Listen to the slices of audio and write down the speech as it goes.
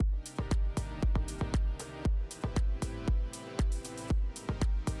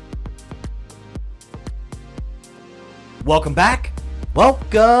Welcome back.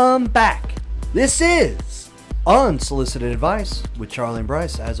 Welcome back. This is Unsolicited Advice with Charlie and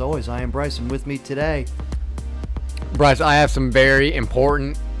Bryce. As always, I am Bryce, and with me today. Bryce, I have some very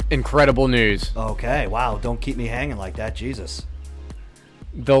important, incredible news. Okay, wow, don't keep me hanging like that, Jesus.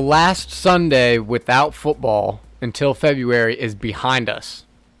 The last Sunday without football until February is behind us.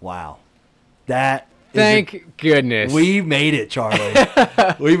 Wow. That is Thank goodness. We made it, Charlie.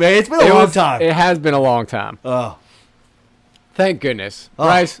 We made it. It's been a long time. It has been a long time. Oh, Thank goodness.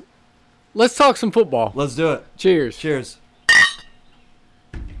 Bryce, let's talk some football. let's do it. Cheers. Cheers.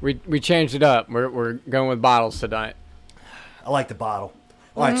 We changed it up. We're going with bottles tonight. I like the bottle.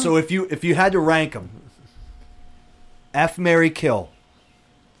 All right, so if you had to rank them, F, marry, kill.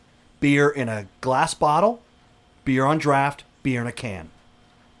 Beer in a glass bottle, beer on draft, beer in a can.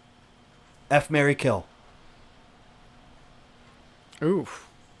 F, marry, kill. Oof.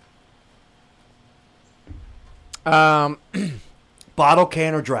 Bottle,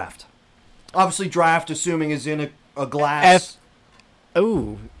 can, or draft. Obviously, draft, assuming is in a glass.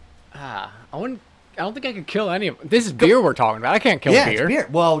 Ooh. I don't think I could kill any of them. This is beer we're talking about. I can't kill Yeah, beer. it's beer.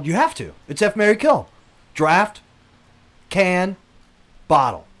 Well, you have to. It's F, marry, kill. Draft, can,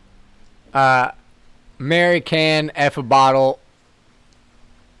 bottle. Mary can, F a bottle.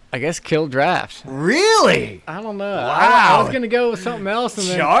 I guess kill draft. Really? I don't know. Wow. I was going to go with something else. And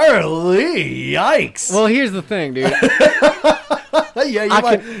then, Charlie, yikes. well, here's the thing, dude. Yeah,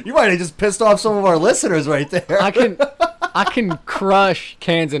 you might have just pissed off some of our listeners right there. I can crush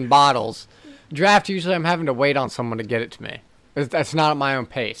cans and bottles. Draft, usually I'm having to wait on someone to get it to me. That's not at my own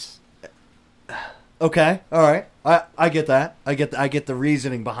pace. Okay, all right. I get that. I get the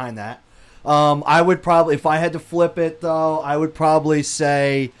reasoning behind that. I would probably, if I had to flip it though, I would probably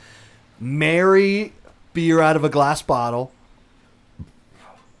say marry beer out of a glass bottle.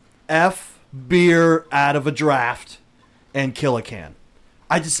 F, beer out of a draft, and kill a can.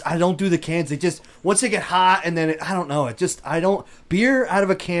 I don't do the cans. They just, once they get hot and then I don't know. Beer out of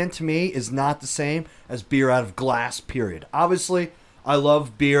a can to me is not the same as beer out of glass, period. Obviously, I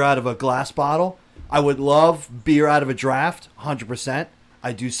love beer out of a glass bottle. I would love beer out of a draft, 100%.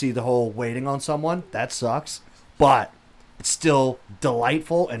 I do see the whole waiting on someone. That sucks. But it's still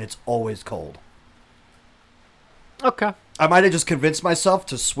delightful and it's always cold. Okay. I might have just convinced myself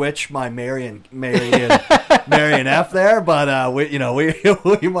to switch my Mary and F there, but we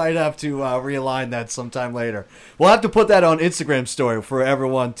might have to realign that sometime later. We'll have to put that on Instagram story for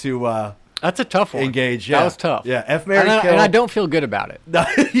everyone to That's a tough one. engage. Yeah. That was tough. Yeah, F, marry, kill. And I don't feel good about it. No,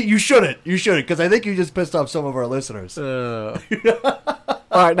 you shouldn't, because I think you just pissed off some of our listeners. All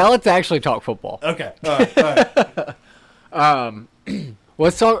right, now let's actually talk football. Okay, all right.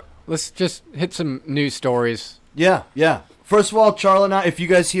 Let's just hit some news stories. Yeah. First of all, Charlie and I, if you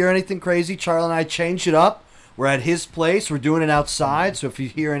guys hear anything crazy, Charlie and I changed it up. We're at his place. We're doing it outside. So if you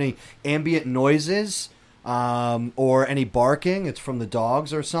hear any ambient noises or any barking, it's from the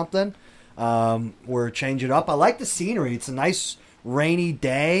dogs or something. We're changing it up. I like the scenery. It's a nice rainy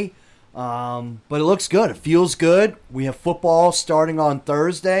day, but it looks good. It feels good. We have football starting on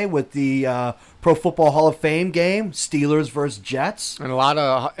Thursday with the Pro Football Hall of Fame game, Steelers versus Jets.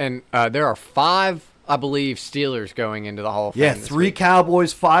 And there are 5, I believe, Steelers going into the Hall of Fame. Yeah, this 3 week.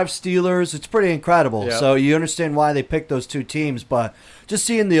 Cowboys, 5 Steelers. It's pretty incredible. Yep. So you understand why they picked those 2 teams. But just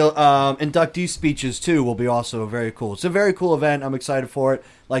seeing the inductee speeches, too, will be also very cool. It's a very cool event. I'm excited for it.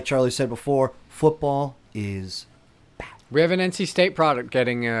 Like Charlie said before, football is back. We have an NC State product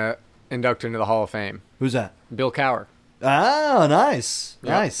getting inducted into the Hall of Fame. Who's that? Bill Cowher. Oh, nice.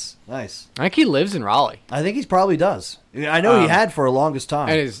 Yep. Nice. I think he lives in Raleigh. I think he probably does. I know he had for the longest time.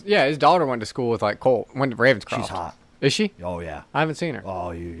 And his daughter went to school with Colt. Went to Ravenscroft. She's hot. Is she? Oh, yeah. I haven't seen her.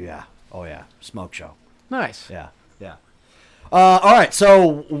 Oh, yeah. Smoke show. Nice. Yeah. All right,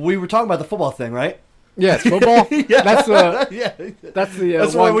 so we were talking about the football thing, right? Yes, football. Yeah. That's the Yeah. that's the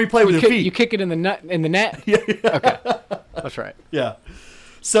That's one why we play with you your kick, feet. You kick it in the net. Yeah. Okay, that's right. Yeah.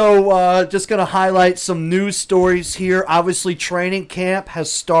 So just going to highlight some news stories here. Obviously, training camp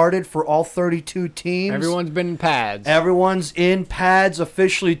has started for all 32 teams. Everyone's been in pads. Everyone's in pads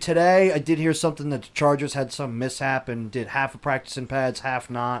officially today. I did hear something that the Chargers had some mishap and did half of practice in pads, half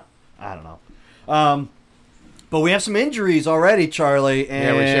not. I don't know. But we have some injuries already, Charlie.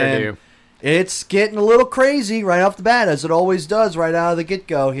 And Yeah, we sure do. It's getting a little crazy right off the bat, as it always does right out of the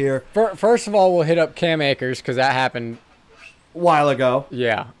get-go here. First of all, we'll hit up Cam Akers because that happened A while ago,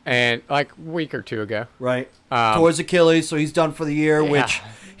 Yeah, and like a week or 2 ago. right? towards Achilles, so he's done for the year, Yeah. which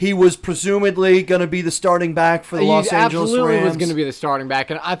he was presumably going to be the starting back for the Los Angeles absolutely Rams. was going to be the starting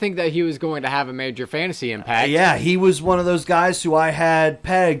back, and I think that he was going to have a major fantasy impact. Yeah, he was one of those guys who I had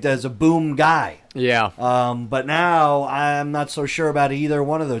pegged as a boom guy. Yeah. But now I'm not so sure about either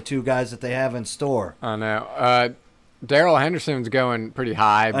one of the two guys that they have in store. I know. Darrell Henderson's going pretty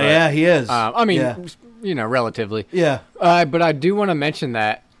high. But, Yeah, he is. I mean, Yeah. relatively. Yeah. But I do want to mention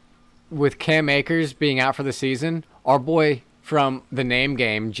that with Cam Akers being out for the season, our boy from the name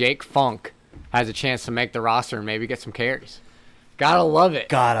game, Jake Funk, has a chance to make the roster and maybe get some carries. Gotta love it.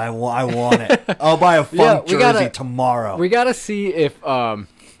 God, I want it. I'll buy a Funk jersey tomorrow. We gotta see if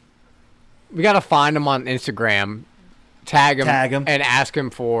we gotta find him on Instagram, tag him, and ask him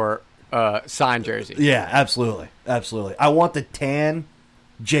for signed jersey. Yeah, absolutely. Absolutely. I want the tan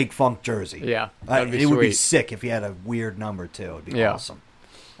Jake Funk jersey. Yeah, that'd be it would be sweet. sick if he had a weird number, too. It'd be Yeah. awesome.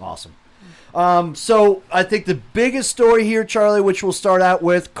 Awesome. So I think the biggest story here, Charlie, which we'll start out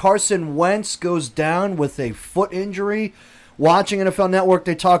with, Carson Wentz goes down with a foot injury. Watching NFL Network,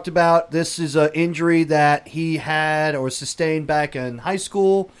 they talked about this is an injury that he had or sustained back in high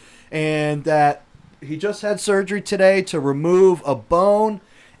school, and that he just had surgery today to remove a bone.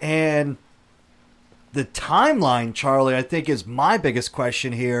 And the timeline, Charlie, I think is my biggest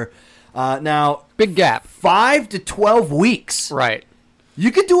question here. Now, Big gap. 5 to 12 weeks. Right. You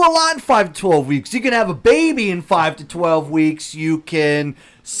can do a lot in 5 to 12 weeks. You can have a baby in 5 to 12 weeks. You can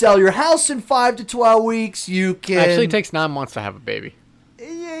sell your house in 5 to 12 weeks. You can... Actually, it takes 9 months to have a baby.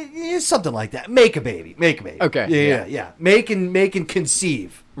 Yeah, something like that. Make a baby. Okay. Yeah. Make and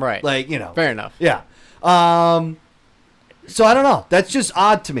conceive. Right. Like, you know. Fair enough. Yeah. So I don't know. That's just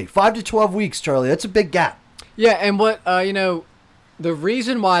odd to me. 5 to 12 weeks, Charlie. That's a big gap. Yeah, and what, the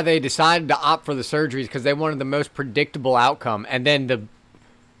reason why they decided to opt for the surgery is because they wanted the most predictable outcome. And then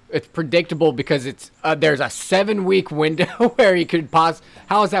it's predictable because it's there's a 7-week window where he could pause.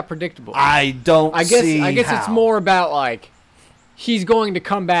 How is that predictable? I guess it's more about, like, he's going to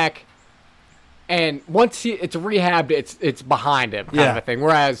come back, and once it's rehabbed, it's behind him kind of a thing.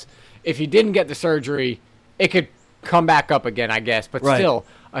 Whereas if he didn't get the surgery, it could come back up again, I guess. But still,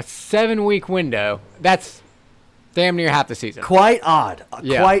 a 7-week window, that's damn near half the season. Quite odd.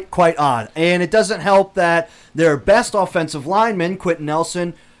 Yeah. Quite odd. And it doesn't help that their best offensive lineman, Quentin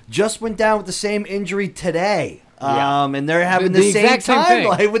Nelson, just went down with the same injury today. Yeah. And they're having the same exact same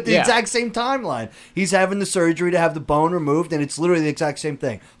timeline thing. with the exact same timeline. He's having the surgery to have the bone removed, and it's literally the exact same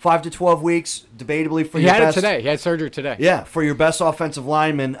thing. 5 to 12 weeks, debatably for He your had best. it today. He had surgery today. Yeah, for your best offensive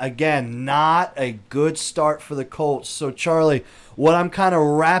lineman. Again, not a good start for the Colts. So, Charlie, what I'm kind of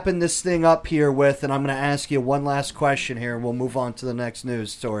wrapping this thing up here with, and I'm going to ask you one last question here, and we'll move on to the next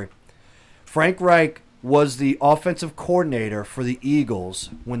news story. Frank Reich was the offensive coordinator for the Eagles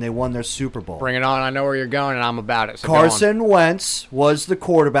when they won their Super Bowl. Bring it on. I know where you're going, and I'm about it. So go on. Carson Wentz was the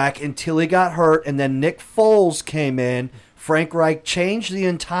quarterback until he got hurt, and then Nick Foles came in. Frank Reich changed the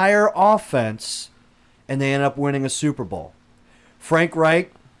entire offense, and they ended up winning a Super Bowl. Frank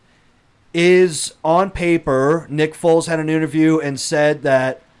Reich is on paper. Nick Foles had an interview and said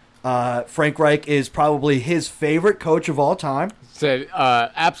that Frank Reich is probably his favorite coach of all time. Said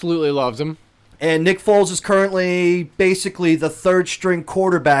absolutely loves him. And Nick Foles is currently basically the third-string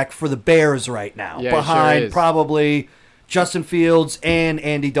quarterback for the Bears right now, Yeah, behind sure is. probably Justin Fields and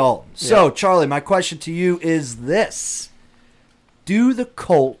Andy Dalton. Yeah. So, Charlie, my question to you is this. Do the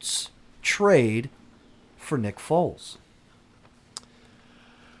Colts trade for Nick Foles?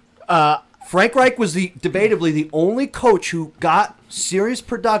 Frank Reich was debatably the only coach who got serious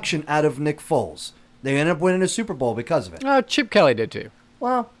production out of Nick Foles. They ended up winning a Super Bowl because of it. Chip Kelly did too.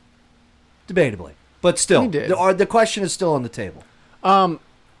 Well, debatably. But still, He did. the question is still on the table.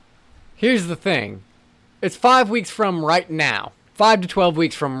 Here's the thing. It's 5 weeks from right now. 5 to 12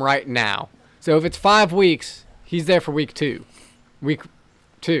 weeks from right now. So if it's 5 weeks, he's there for week 2. Week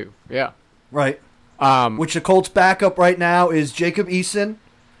 2, yeah. Right. Which the Colts backup right now is Jacob Eason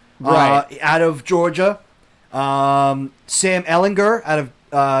out of Georgia, Sam Ellinger out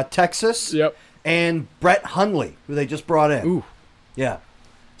of Texas, Yep. and Brett Hundley, who they just brought in. Ooh. Yeah.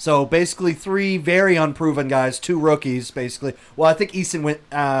 So basically 3 very unproven guys, 2 rookies, basically. Well, I think Eason went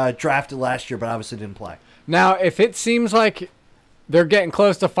drafted last year, but obviously didn't play. Now, if it seems like they're getting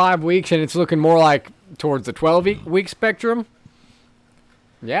close to 5 weeks and it's looking more like towards the 12-week spectrum,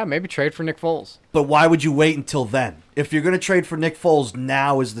 yeah, maybe trade for Nick Foles. But why would you wait until then? If you're going to trade for Nick Foles,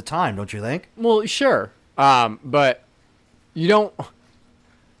 now is the time, don't you think? Well, sure. But you don't...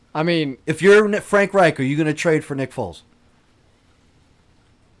 I mean... If you're Frank Reich, are you going to trade for Nick Foles?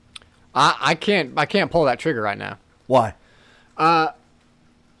 I can't pull that trigger right now. Why?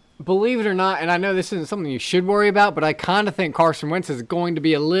 believe it or not, and I know this isn't something you should worry about, but I kind of think Carson Wentz is going to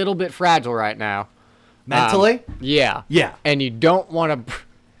be a little bit fragile right now. Mentally? Yeah. Yeah. And you don't want to,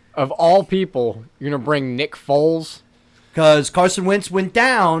 of all people, you're going to bring Nick Foles. Because Carson Wentz went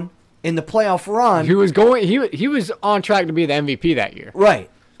down in the playoff run. He was on track to be the MVP that year. Right.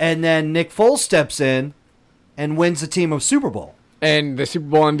 And then Nick Foles steps in and wins the team of Super Bowl. And the Super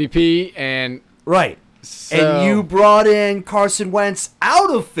Bowl MVP and... Right. So, and you brought in Carson Wentz out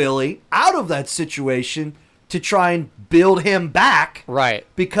of Philly, out of that situation, to try and build him back. Right.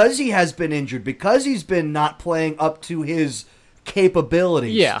 Because he has been injured, because he's been not playing up to his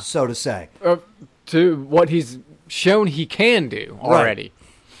capabilities, so to say. To what he's shown he can do already.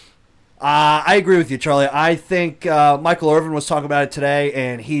 Right. I agree with you, Charlie. I think Michael Irvin was talking about it today,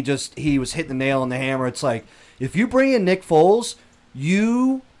 and he was hitting the nail on the hammer. It's like, if you bring in Nick Foles,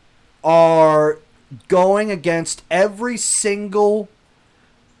 you are going against every single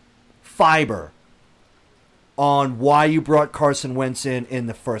fiber on why you brought Carson Wentz in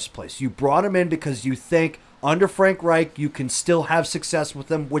the first place. You brought him in because you think under Frank Reich you can still have success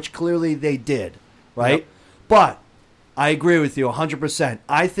with him, which clearly they did, right? Yep. But I agree with you 100%.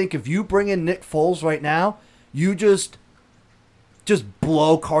 I think if you bring in Nick Foles right now, you just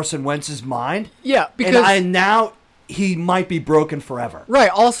blow Carson Wentz's mind. Yeah, because and now he might be broken forever. Right.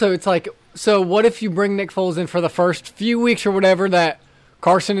 Also, it's like, so what if you bring Nick Foles in for the first few weeks or whatever that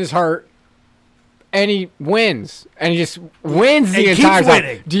Carson is hurt and he wins and he just wins the entire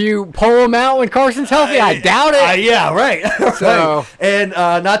time? Do you pull him out when Carson's healthy? I doubt it. Yeah, right. So, right. And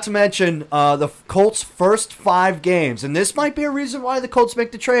not to mention the Colts' first 5 games, and this might be a reason why the Colts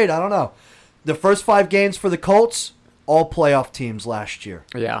make the trade. I don't know. The first 5 games for the Colts, all playoff teams last year.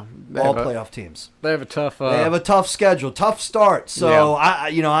 Yeah, all playoff teams. They have a tough. They have a tough schedule, tough start. So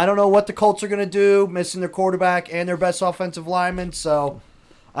I don't know what the Colts are going to do, missing their quarterback and their best offensive lineman. So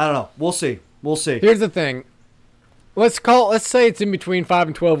I don't know. We'll see. We'll see. Here's the thing. Let's say it's in between 5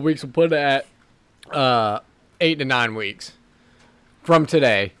 and 12 weeks. We'll put it at 8 to 9 weeks from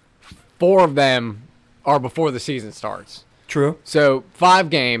today. 4 of them are before the season starts. True. So 5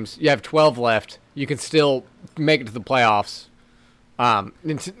 games. You have 12 left. You can still make it to the playoffs. And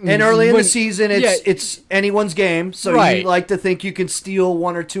early in the season, it's anyone's game. So you like to think you can steal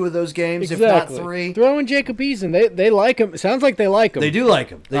 1 or 2 of those games, if not 3. Throw in Jacob Eason. They like him. It sounds like they like him. They do like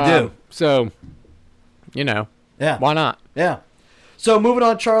him. They do. So, why not? Yeah. So moving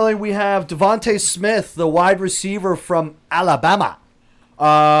on, Charlie, we have Devontae Smith, the wide receiver from Alabama,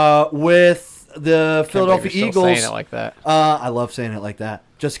 with the Philadelphia Eagles. Saying it like that. I love saying it like that,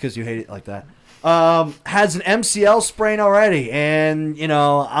 just because you hate it like that. Has an MCL sprain already, and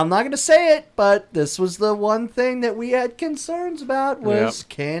I'm not going to say it, but this was the one thing that we had concerns about was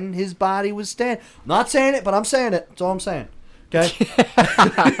can his body withstand? I'm not saying it, but I'm saying it. That's all I'm saying. Okay.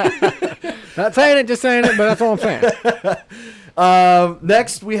 Not saying it, just saying it, but that's all I'm saying.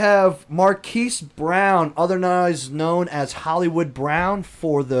 Next, we have Marquise Brown, otherwise known as Hollywood Brown,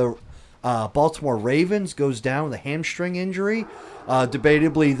 for the Baltimore Ravens, goes down with a hamstring injury.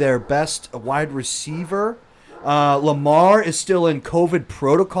 Debatably their best wide receiver. Lamar is still in COVID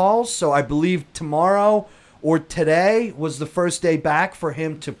protocols, so I believe tomorrow or today was the first day back for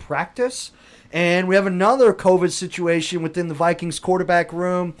him to practice. And we have another COVID situation within the Vikings quarterback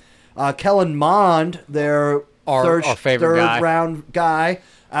room. Kellen Mond, their third round guy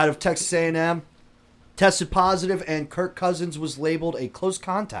out of Texas A&M, tested positive, and Kirk Cousins was labeled a close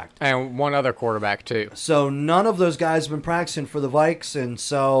contact. And one other quarterback, too. So none of those guys have been practicing for the Vikes, and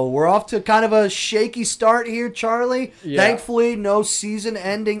so we're off to kind of a shaky start here, Charlie. Yeah. Thankfully, no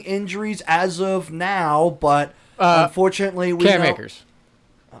season-ending injuries as of now, but unfortunately we Cam Akers.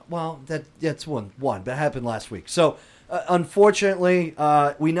 Well, that's one, but it happened last week. So unfortunately,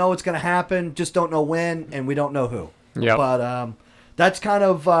 we know it's going to happen, just don't know when, and we don't know who. Yeah. But that kind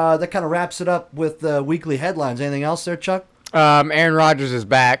of wraps it up with the weekly headlines. Anything else there, Chuck? Aaron Rodgers is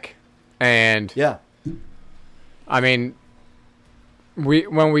back, and I mean, we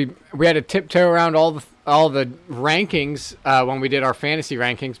had to tiptoe around all the rankings when we did our fantasy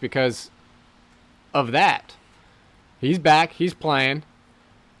rankings because of that. He's back. He's playing.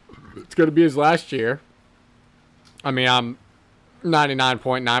 It's going to be his last year. I mean, I'm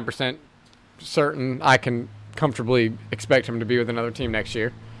 99.9% certain I can comfortably expect him to be with another team next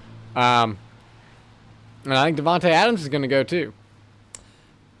year. And I think Devontae Adams is going to go too.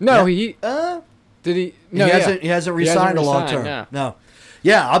 No, did he? No, he hasn't re-signed a long term. No.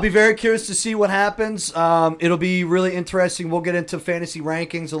 Yeah, I'll be very curious to see what happens. It'll be really interesting. We'll get into fantasy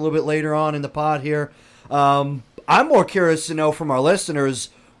rankings a little bit later on in the pod here. I'm more curious to know from our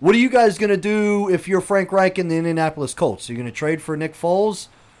listeners, what are you guys going to do if you're Frank Reich and the Indianapolis Colts? Are you going to trade for Nick Foles?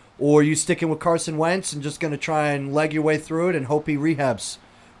 or you sticking with Carson Wentz and just going to try and leg your way through it and hope he rehabs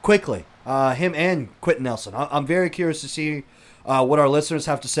quickly. Him and Quentin Nelson. I'm very curious to see what our listeners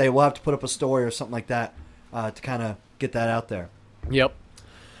have to say. We'll have to put up a story or something like that to kind of get that out there. Yep.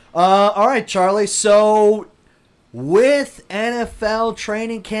 All right, Charlie. So with NFL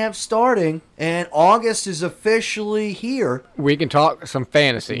training camp starting and August is officially here, we can talk some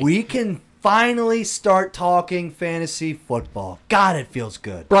fantasy. We can finally start talking fantasy football. God, it feels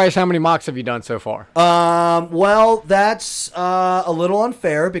good. Bryce, how many mocks have you done so far? Well, that's a little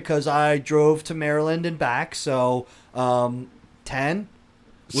unfair because I drove to Maryland and back, so 10.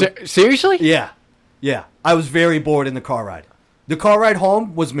 Seriously? Yeah. I was very bored in the car ride. The car ride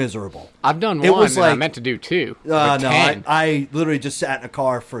home was miserable. I've done one, it was and I meant to do 2. No, I literally just sat in a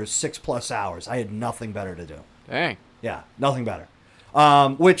car for 6+ hours. I had nothing better to do. Dang. Yeah, nothing better.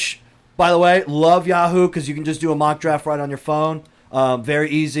 Which, by the way, love Yahoo because you can just do a mock draft right on your phone. Very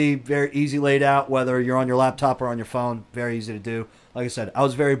easy laid out, whether you're on your laptop or on your phone. Very easy to do. Like I said, I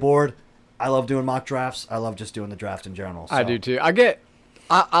was very bored. I love doing mock drafts. I love just doing the draft in general. So. I do too.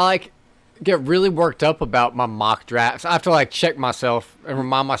 I get really worked up about my mock drafts. I have to check myself and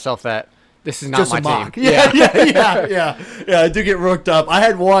remind myself that this is not just my a mock. team. Yeah. I do get worked up. I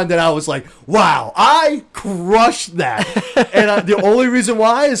had one that I was like, wow, I crushed that. And the only reason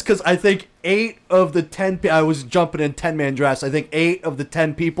why is because I think 8 of the 10 I was jumping in 10-man drafts. I think 8 of the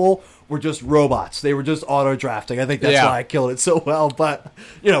 10 people were just robots. They were just auto drafting. I think that's why I killed it so well. But,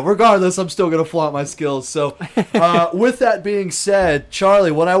 regardless, I'm still going to flaunt my skills. So with that being said,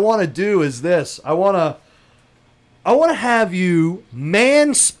 Charlie, what I want to do is this. I want to have you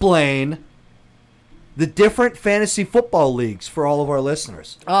mansplain the different fantasy football leagues for all of our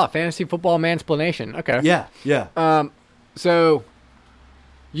listeners. Fantasy football mansplanation. Okay. Yeah. So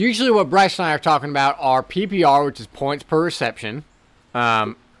usually what Bryce and I are talking about are PPR, which is points per reception.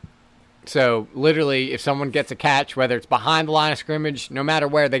 So literally, if someone gets a catch, whether it's behind the line of scrimmage, no matter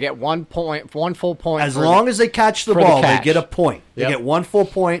where, they get 1 full point. As long as they catch the ball, they get a point. They Yep. get 1 full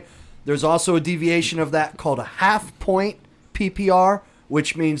point. There's also a deviation of that called a half point PPR,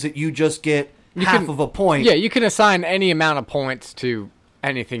 which means that you just get half of a point. Yeah, you can assign any amount of points to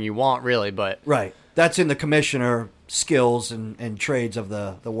anything you want, really, but... Right. That's in the commissioner skills and trades of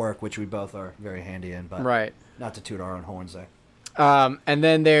the work, which we both are very handy in, but right. Not to toot our own horns there. And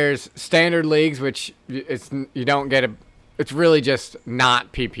then there's standard leagues, which you don't get it's really just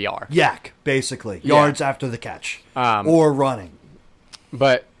not PPR. Yak, basically. Yards after the catch. Or running.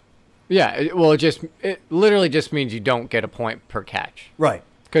 But, yeah, it literally just means you don't get a point per catch. Right.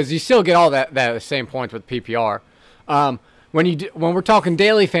 Because you still get all that same points with PPR. When we're talking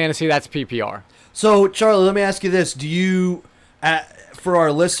daily fantasy, that's PPR. So, Charlie, let me ask you this. Do you... for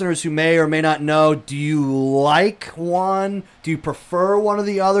our listeners who may or may not know, do you like one? Do you prefer one or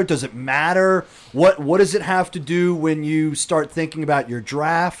the other? Does it matter? What does it have to do when you start thinking about your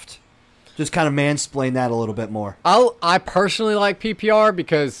draft? Just kind of mansplain that a little bit more. I personally like PPR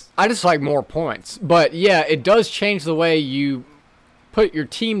because I just like more points. But, yeah, it does change the way you put your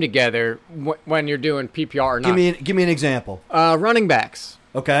team together when you're doing PPR or not. Give me an example. Running backs.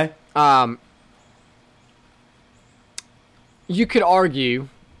 Okay. You could argue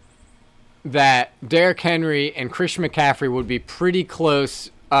that Derrick Henry and Christian McCaffrey would be pretty close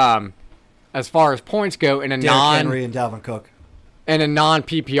as far as points go in a Henry and Dalvin Cook. In a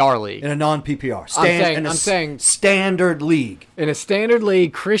non-PPR league. In a non-PPR. I'm saying standard league. In a standard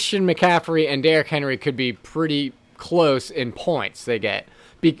league, Christian McCaffrey and Derrick Henry could be pretty close in points they get.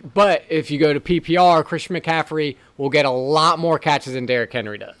 But if you go to PPR, Christian McCaffrey will get a lot more catches than Derrick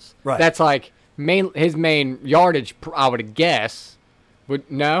Henry does. Right. That's his main yardage, I would guess.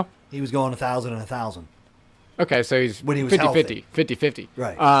 No? He was going 1,000 and 1,000. Okay, so he's when he was 50-50.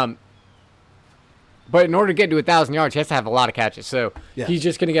 Right. But in order to get to 1,000 yards, he has to have a lot of catches. So he's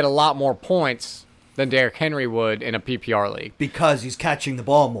just going to get a lot more points than Derrick Henry would in a PPR league. Because he's catching the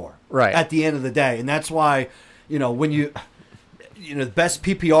ball more. Right. At the end of the day. And that's why, when the best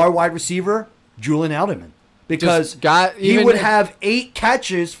PPR wide receiver, Julian Edelman. Because he would have 8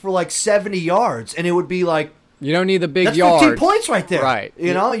 catches for 70 yards, and it would be like... You don't need the big that's yards. 15 points right there. Right.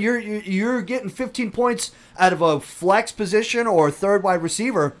 You're getting 15 points out of a flex position or a third wide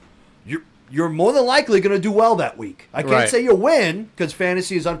receiver. You're more than likely going to do well that week. I can't say you'll win because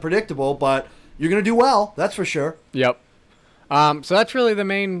fantasy is unpredictable, but you're going to do well. That's for sure. Yep. So that's really the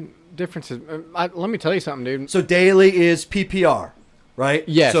main differences. Let me tell you something, dude. So daily is PPR, right?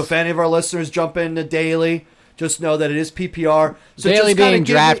 Yes. So if any of our listeners jump into daily, just know that it is PPR. So daily just being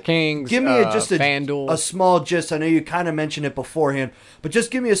DraftKings, give me FanDuel. a small gist. I know you kind of mentioned it beforehand, but just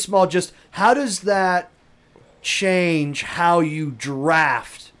give me a small gist. How does that change how you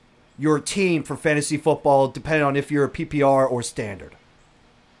draft your team for fantasy football, depending on if you're a PPR or standard?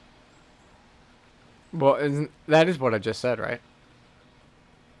 Well, that is what I just said, right?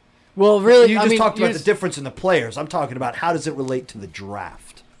 Well, really, you just talked about the difference in the players. I'm talking about how does it relate to the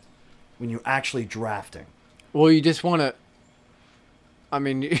draft when you're actually drafting. Well, you just want to. I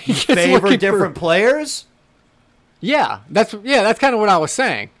mean, you favor different players. Yeah, that's kind of what I was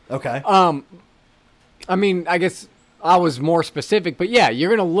saying. Okay. I mean, I guess I was more specific, but yeah, you're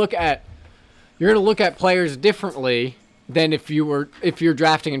gonna look at players differently than if you're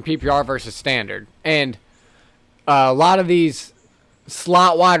drafting in PPR versus standard, and a lot of these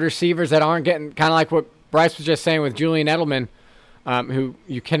slot wide receivers that aren't getting, kind of like what Bryce was just saying with Julian Edelman, who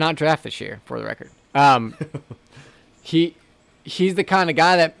you cannot draft this year, for the record. He's the kind of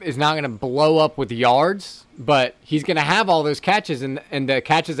guy that is not going to blow up with yards, but he's going to have all those catches, and the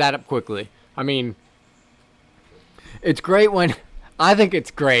catches add up quickly. I mean, I think it's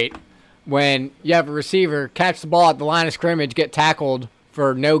great when you have a receiver catch the ball at the line of scrimmage, get tackled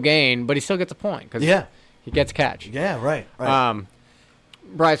for no gain, but he still gets a point because he gets a catch. Yeah, right.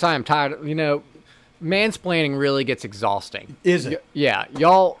 Bryce, I am tired. Mansplaining really gets exhausting. Is it? Yeah,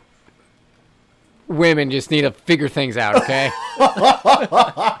 y'all women just need to figure things out, okay?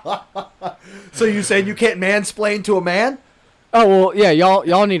 So you saying you can't mansplain to a man? Oh well, yeah,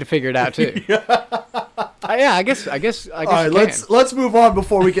 y'all need to figure it out too. Yeah, I guess. All right, let's move on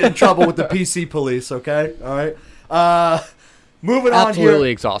before we get in trouble with the PC police. Okay, all right. Moving on here.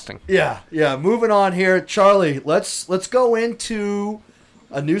 Absolutely exhausting. Yeah. Moving on here, Charlie. Let's go into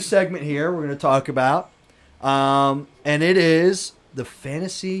a new segment here. We're going to talk about, and it is the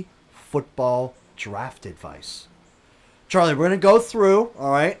fantasy football draft advice. Charlie, we're going to go through.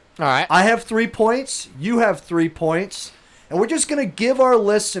 All right. I have 3 points. You have 3 points. And we're just going to give our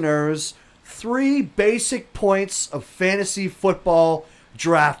listeners 3 basic points of fantasy football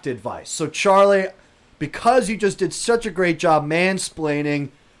draft advice. So, Charlie, because you just did such a great job mansplaining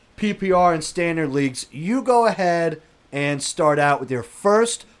PPR and standard leagues, you go ahead and start out with your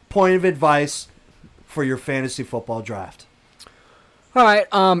first point of advice for your fantasy football draft. All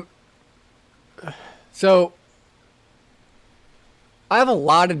right. So I have a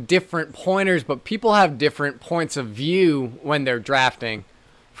lot of different pointers, but people have different points of view when they're drafting.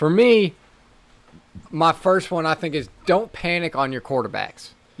 For me, my first one I think is don't panic on your quarterbacks.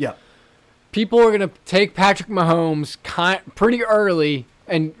 Yeah. People are going to take Patrick Mahomes pretty early,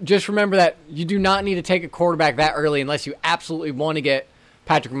 and just remember that you do not need to take a quarterback that early unless you absolutely want to get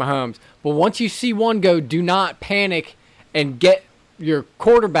Patrick Mahomes. But once you see one go, do not panic and get your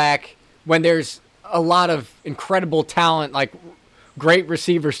quarterback when there's a lot of incredible talent, like great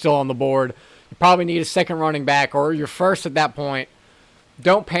receivers still on the board. You probably need a second running back or your first at that point.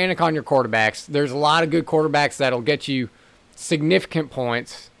 Don't panic on your quarterbacks. There's a lot of good quarterbacks that'll get you significant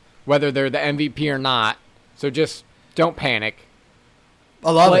points, whether they're the MVP or not. So just don't panic.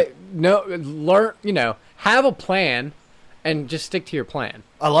 I love it. Have a plan and just stick to your plan.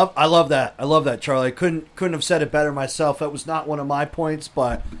 I love that, Charlie. I couldn't have said it better myself. That was not one of my points,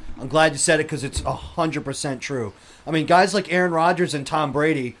 but I'm glad you said it because it's 100% true. I mean, guys like Aaron Rodgers and Tom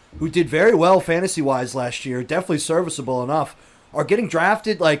Brady, who did very well fantasy-wise last year, definitely serviceable enough, are getting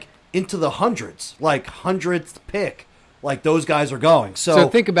drafted like into the hundreds, like 100th pick. Like those guys are going. So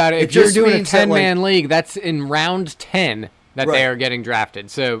think about it. If you're doing a 10-man league, that's in round 10 that they are getting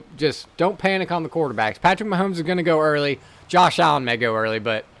drafted. So just don't panic on the quarterbacks. Patrick Mahomes is going to go early. Josh Allen may go early,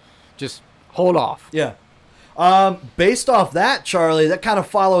 but just hold off. Yeah. Based off that, Charlie, that kind of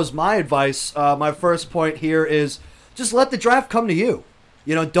follows my advice. My first point here is just let the draft come to you.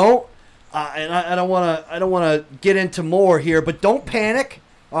 Don't. And I don't want to get into more here, but don't panic.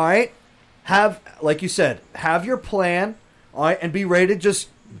 All right. Like you said, have your plan. All right, and be ready to just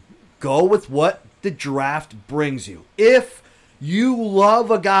go with what the draft brings you. If you love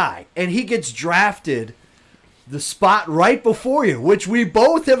a guy and he gets drafted the spot right before you, which we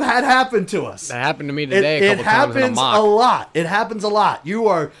both have had happen to us. That happened to me today a couple times in a mock. It happens a lot.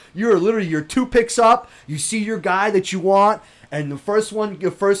 You're literally, you're 2 picks up. You see your guy that you want, and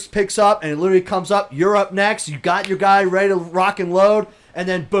your first picks up, and it literally comes up. You're up next. You got your guy ready to rock and load, and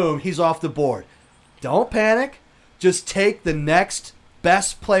then boom, he's off the board. Don't panic. Just take the next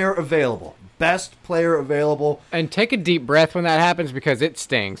best player available. And take a deep breath when that happens because it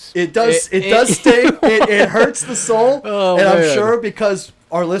stings. It does sting. It hurts the soul. Oh, and man. I'm sure because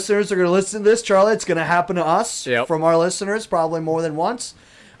our listeners are going to listen to this, Charlie, it's going to happen to us from our listeners probably more than once.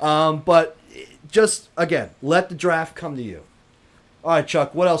 But just, again, let the draft come to you. All right,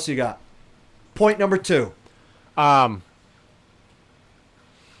 Chuck, what else you got? Point number 2. I'm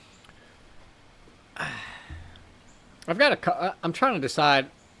trying to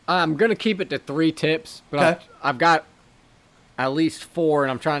decide I'm gonna keep it to 3 tips, but Okay. I've got at least 4,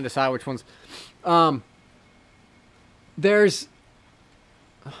 and I'm trying to decide which ones. There's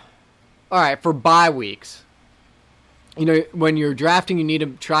all right for bye weeks. You know, when you're drafting, you need to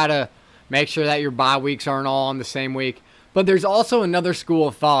try to make sure that your bye weeks aren't all on the same week. But there's also another school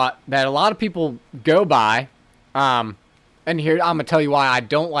of thought that a lot of people go by, and here I'm gonna tell you why I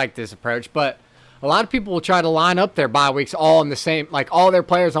don't like this approach. But a lot of people will try to line up their bye weeks all in the same, like all their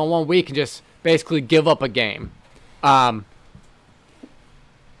players on one week, and just basically give up a game.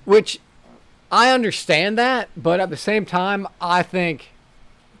 Which I understand that, but at the same time, I think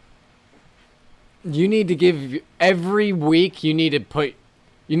you need to give every week. You need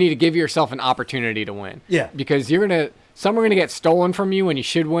to give yourself an opportunity to win. Yeah, because some are gonna get stolen from you when you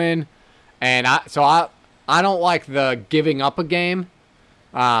should win, and I don't like the giving up a game.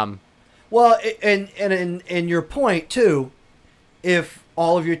 Well, and your point too, if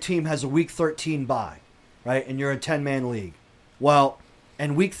all of your team has a week 13 bye, right, and you're a 10-man league, well,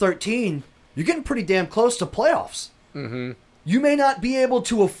 and week 13 you're getting pretty damn close to playoffs. Mm-hmm. You may not be able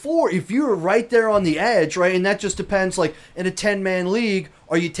to afford, if you're right there on the edge, right, and that just depends, like, in a 10-man league,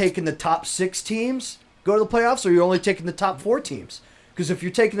 are you taking the top 6 teams, go to the playoffs, or you're only taking the top 4 teams? Because if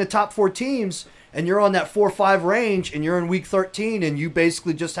you're taking the top 4 teams, and you're on that 4-5 range, and you're in week 13, and you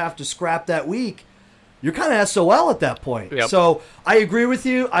basically just have to scrap that week, you're kind of SOL at that point. Yep. So I agree with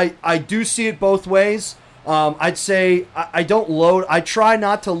you. I do see it both ways. I'd say I don't load. I try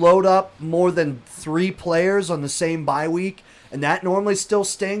not to load up more than 3 players on the same bye week, and that normally still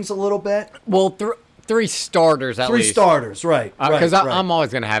stings a little bit. Well, 3 starters at least. 3 starters, right. Because right. I'm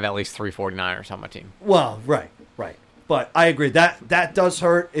always going to have at least 3 49ers on my team. Well, right. But I agree. That does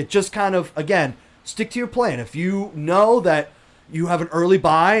hurt. It just kind of, again, stick to your plan. If you know that you have an early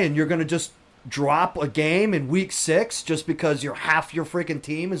bye and you're going to just drop a game in week 6 just because half your freaking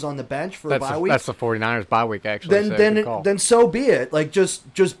team is on the bench for a bye week. That's the 49ers bye week, actually. Then so be it. Like,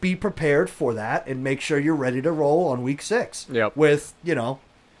 just be prepared for that and make sure you're ready to roll on week 6. Yep. With,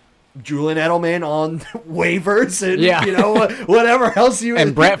 Julian Edelman on waivers and, whatever else you...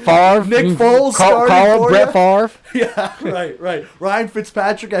 And Brett Favre. Nick Foles call starting for Brett you. Favre. Yeah, right. Ryan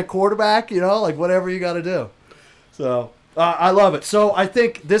Fitzpatrick at quarterback, like whatever you got to do. So... I love it. So I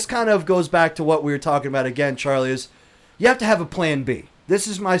think this kind of goes back to what we were talking about again, Charlie, is you have to have a plan B. This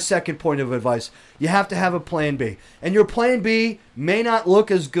is my second point of advice. You have to have a plan B. And your plan B may not look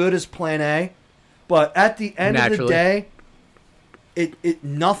as good as plan A, but at the end of the day,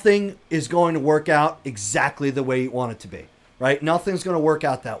 nothing is going to work out exactly the way you want it to be, right? Nothing's going to work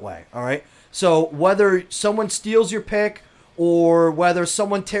out that way, all right? So whether someone steals your pick or whether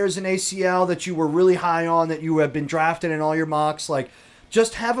someone tears an ACL that you were really high on, that you have been drafted in all your mocks, like,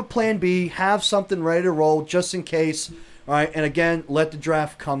 just have a plan B, have something ready to roll just in case, all right? And again, let the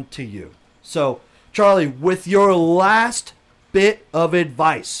draft come to you. So, Charlie, with your last bit of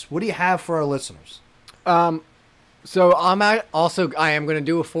advice, what do you have for our listeners? So I am going to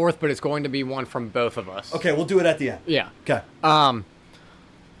do a 4th, but it's going to be one from both of us. Okay, we'll do it at the end. Yeah. Okay.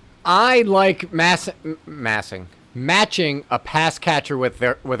 I like matching a pass catcher with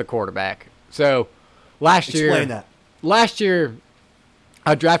a quarterback. So Explain that. Last year,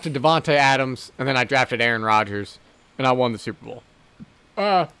 I drafted Devontae Adams, and then I drafted Aaron Rodgers, and I won the Super Bowl.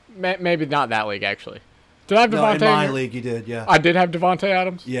 Maybe not that league, actually. Did I have Devontae? No, in my league you did, yeah. I did have Devontae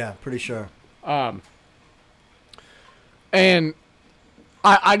Adams? Yeah, pretty sure. And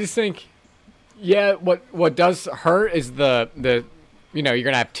I just think, what does hurt is the you're going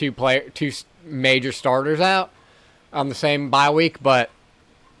to have 2 major starters out on the same bye week, but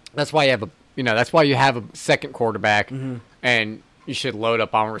that's why you have a second quarterback, and you should load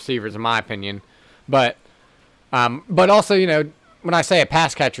up on receivers, in my opinion. But also, when I say a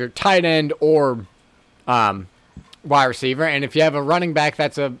pass catcher, tight end or wide receiver, and if you have a running back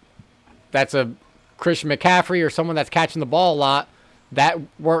that's a Christian McCaffrey or someone that's catching the ball a lot, that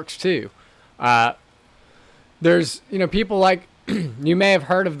works too. There's people like. You may have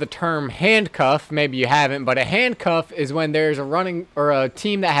heard of the term handcuff. Maybe you haven't, but a handcuff is when there's a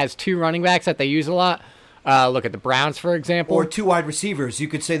team that has 2 running backs that they use a lot. Look at the Browns, for example. Or 2 wide receivers. You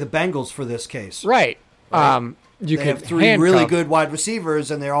could say the Bengals for this case. Right. They have 3 really good wide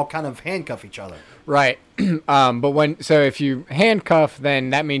receivers, and they all kind of handcuff each other. Right. So if you handcuff, then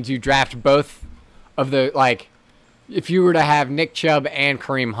that means you draft both of the, like, if you were to have Nick Chubb and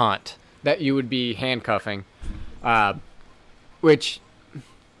Kareem Hunt, that you would be handcuffing. Which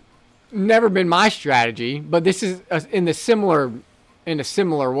never been my strategy, but this is in a similar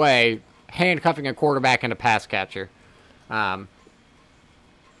way, handcuffing a quarterback and a pass catcher. That's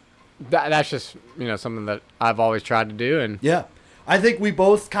just something that I've always tried to do, and yeah, I think we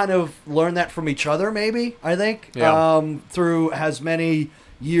both kind of learned that from each other, maybe, I think, through as many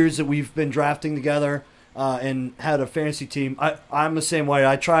years that we've been drafting together and had a fantasy team. I'm the same way.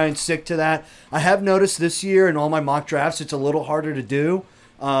 I try and stick to that. I have noticed this year in all my mock drafts it's a little harder to do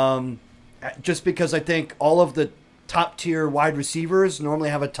just because I think all of the top-tier wide receivers normally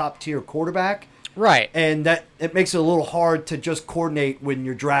have a top-tier quarterback. Right. And that it makes it a little hard to just coordinate when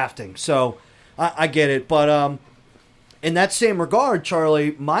you're drafting. So I get it. But in that same regard,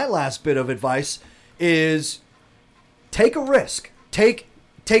 Charlie, my last bit of advice is take a risk. Take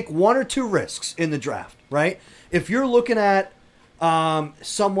one or two risks in the draft, right? If you're looking at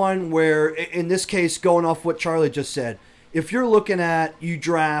someone where, in this case, going off what Charlie just said, if you're looking at you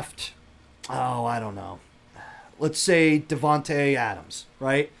draft, I don't know, let's say Davante Adams,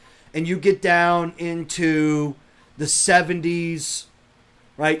 right? And you get down into the 70s,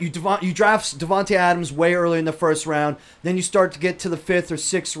 right? You draft Davante Adams way early in the first round. Then you start to get to the 5th or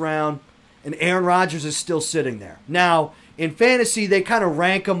 6th round, and Aaron Rodgers is still sitting there. Now, in fantasy, they kind of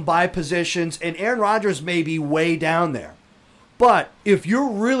rank them by positions, and Aaron Rodgers may be way down there. But if you're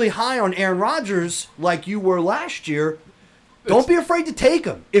really high on Aaron Rodgers, like you were last year, don't be afraid to take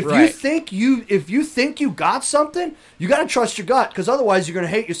him. If you think you got something, you got to trust your gut, because otherwise you're going to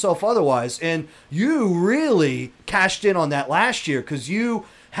hate yourself otherwise. And you really cashed in on that last year because you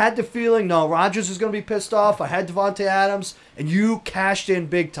had the feeling, no, Rodgers is going to be pissed off. I had Davante Adams, and you cashed in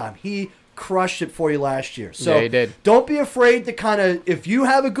big time. He crushed it for you last year. So yeah, he did. Don't be afraid to kind of, if you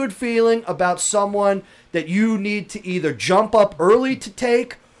have a good feeling about someone that you need to either jump up early to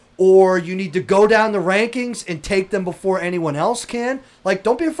take, or you need to go down the rankings and take them before anyone else can. Like,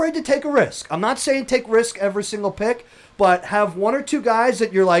 don't be afraid to take a risk. I'm not saying take risk every single pick, but have one or two guys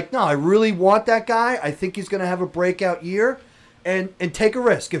that you're like, no, I really want that guy. I think he's going to have a breakout year, and take a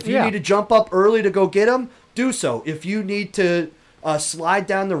risk. If you need to jump up early to go get him, do so. If you need to slide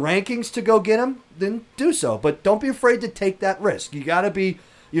down the rankings to go get him, then do so. But don't be afraid to take that risk. You got to be...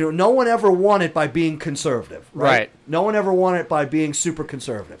 no one ever won it by being conservative, right? No one ever won it by being super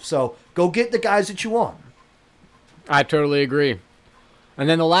conservative. So go get the guys that you want. I totally agree. And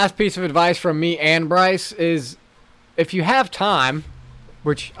then the last piece of advice from me and Bryce is if you have time,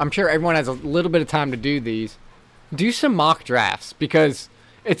 which I'm sure everyone has a little bit of time to do these, do some mock drafts because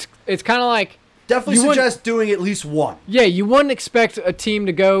it's kind of like... Definitely suggest doing at least one. Yeah, you wouldn't expect a team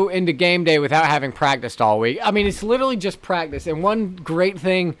to go into game day without having practiced all week. I mean, it's literally just practice. And one great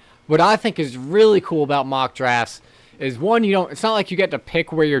thing, what I think is really cool about mock drafts is one, it's not like you get to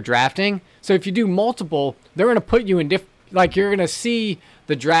pick where you're drafting. So if you do multiple, they're going to put you in you're going to see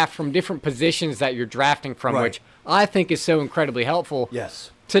the draft from different positions that you're drafting from, which I think is so incredibly helpful.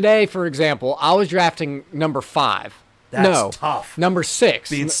 Yes. Today, for example, I was drafting number 5. That's tough. Number 6.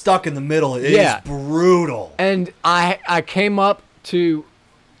 Being stuck in the middle is brutal. And I came up to,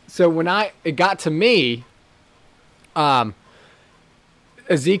 so when it got to me,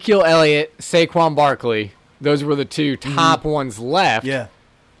 Ezekiel Elliott, Saquon Barkley, those were the two top ones left. Yeah.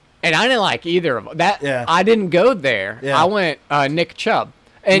 And I didn't like either of them. I didn't go there. Yeah. I went Nick Chubb.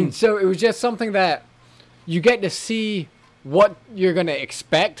 And so it was just something that you get to see what you're going to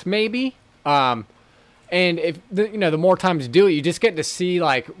expect maybe. And if the more times you do it, you just get to see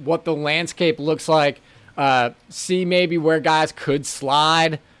like what the landscape looks like, see maybe where guys could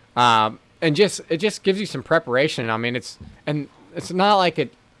slide, and it just gives you some preparation. I mean, it's not like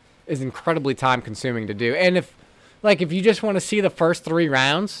it is incredibly time consuming to do. And if you just want to see the first 3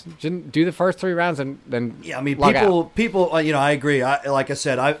 rounds, just do the first 3 rounds and then I mean people I agree. Like I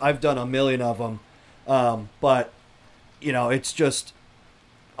said, I've done a million of them, but it's just.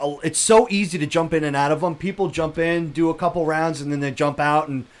 It's so easy to jump in and out of them. People jump in, do a couple rounds, and then they jump out.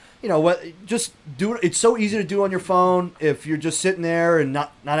 And just do it. It's so easy to do on your phone if you're just sitting there and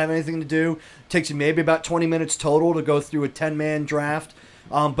not having anything to do. It takes you maybe about 20 minutes total to go through a 10-man draft.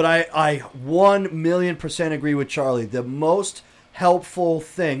 But I 1,000,000% agree with Charlie. The most helpful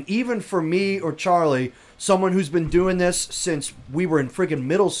thing, even for me or Charlie, someone who's been doing this since we were in friggin'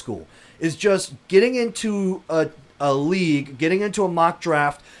 middle school, is just getting into a league, getting into a mock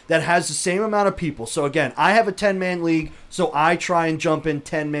draft that has the same amount of people. So again, I have a 10-man league, so I try and jump in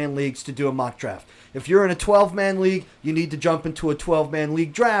 10-man leagues to do a mock draft. If you're in a 12-man league, you need to jump into a 12-man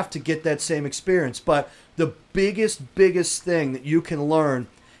league draft to get that same experience. But the biggest thing that you can learn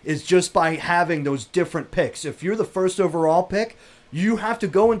is just by having those different picks. If you're the first overall pick, you have to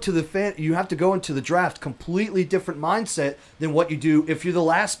go into the draft completely different mindset than what you do if you're the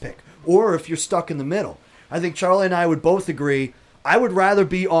last pick or if you're stuck in the middle. I think Charlie and I would both agree, I would rather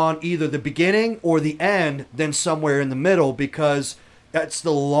be on either the beginning or the end than somewhere in the middle because that's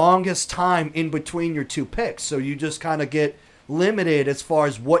the longest time in between your two picks. So you just kind of get limited as far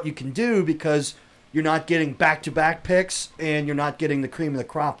as what you can do because you're not getting back-to-back picks and you're not getting the cream of the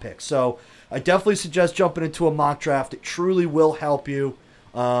crop picks. So I definitely suggest jumping into a mock draft. It truly will help you.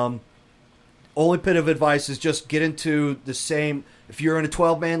 Only bit of advice is just get into the same. If you're in a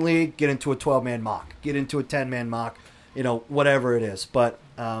 12-man league, get into a 12-man mock. Get into a 10-man mock. Whatever it is. But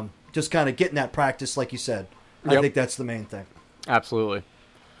just kind of getting that practice, like you said. I think that's the main thing. Absolutely.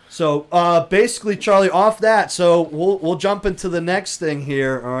 So basically, Charlie, off that, so we'll jump into the next thing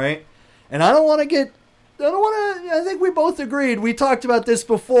here. All right, and I think we both agreed. We talked about this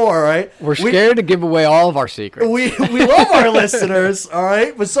before, right? We're scared to give away all of our secrets. We love our listeners, all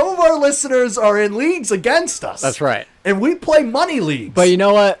right? But some of our listeners are in leagues against us. That's right. And we play money leagues. But you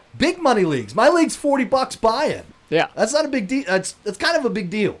know what? Big money leagues. My league's $40 buy-in. Yeah. That's not a big deal. That's kind of a big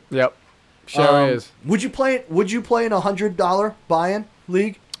deal. Yep. Sure is. Would you play in a $100 buy-in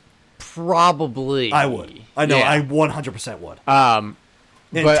league? Probably. I would. I know. Yeah. I 100% would. And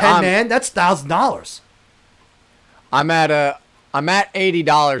but 10-man, that's $1,000. I'm at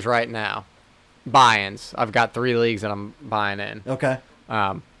 $80 right now, buy-ins. I've got 3 leagues that I'm buying in. Okay.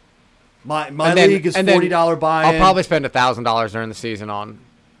 My then, league is $40 buy-in. I'll probably spend $1,000 during the season on.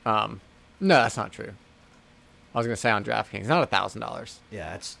 No, that's not true. I was gonna say on DraftKings, not $1,000.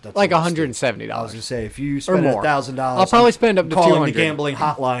 Yeah, that's like $170. I was gonna say if you spend $1,000, I'll probably spend up to $200. Calling the gambling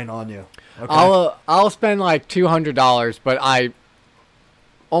hotline on you. Okay. I'll spend like $200, but I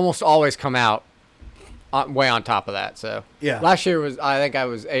almost always come out way on top of that. So yeah, last year I think I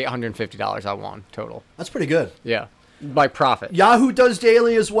was $850 I won total. That's pretty good. Yeah, by profit. Yahoo does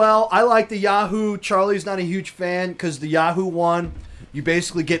daily as well. I like the Yahoo. Charlie's not a huge fan because the Yahoo one, you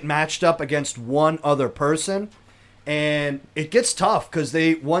basically get matched up against one other person. And it gets tough because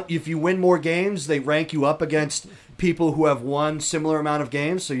if you win more games, they rank you up against people who have won similar amount of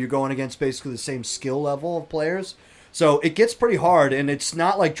games. So you're going against basically the same skill level of players. So it gets pretty hard, and it's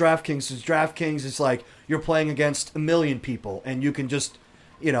not like DraftKings. Because DraftKings is like you're playing against a million people, and you can just,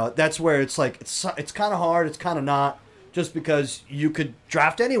 that's where it's like it's kind of hard. It's kind of not, just because you could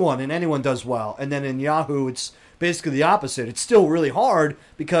draft anyone and anyone does well. And then in Yahoo, it's basically the opposite. It's still really hard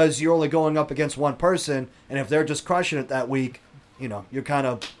because you're only going up against one person, and if they're just crushing it that week, you're kind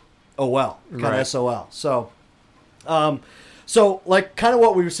of SOL. So like kind of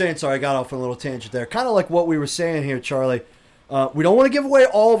what we were saying. Sorry, I got off on a little tangent there. Kind of like what we were saying here, Charlie. We don't want to give away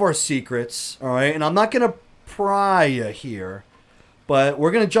all of our secrets, all right? And I'm not going to pry you here, but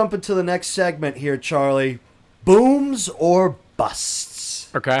we're going to jump into the next segment here, Charlie. Booms or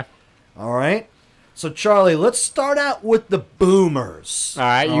busts. Okay. All right. So, Charlie, let's start out with the boomers. All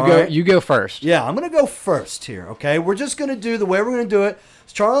right, you go first. Yeah, I'm going to go first here, okay? We're just going to do the way we're going to do it.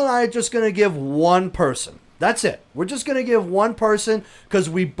 Charlie and I are just going to give one person. That's it. We're just going to give one person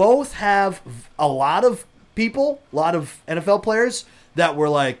because we both have a lot of people, a lot of NFL players that were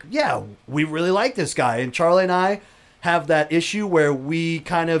like, yeah, we really like this guy. And Charlie and I have that issue where we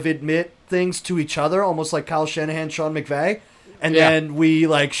kind of admit things to each other, almost like Kyle Shanahan, Sean McVay. And then we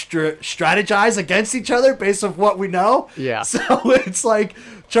like strategize against each other based on what we know. Yeah. So it's like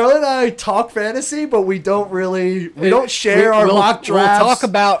Charlie and I talk fantasy, but we don't share our mock drafts. We'll talk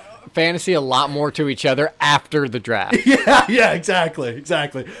about fantasy a lot more to each other after the draft. Yeah, exactly.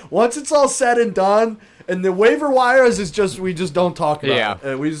 Once it's all said and done, and the waiver wires is we just don't talk about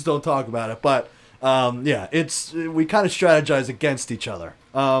it. We just don't talk about it. But we kind of strategize against each other.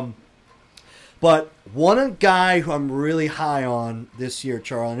 But one guy who I'm really high on this year,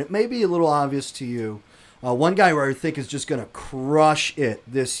 Charlie, and it may be a little obvious to you, one guy where I think is just going to crush it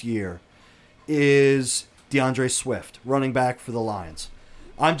this year is DeAndre Swift, running back for the Lions.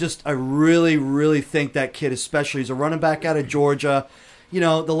 I really, really think that kid, especially, he's a running back out of Georgia. The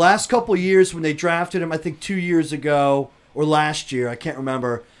last couple of years when they drafted him, I think 2 years ago, or last year, I can't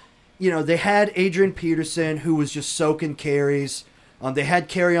remember, they had Adrian Peterson, who was just soaking carries. They had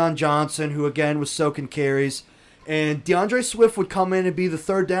Kerryon Johnson, who, again, was soaking carries. And DeAndre Swift would come in and be the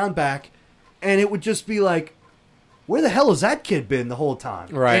third down back, and it would just be like, where the hell has that kid been the whole time?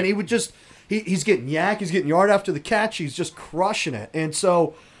 Right. And he would just, he's getting yak, he's getting yard after the catch, he's just crushing it. And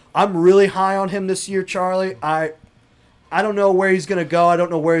so I'm really high on him this year, Charlie. I don't know where he's going to go. I don't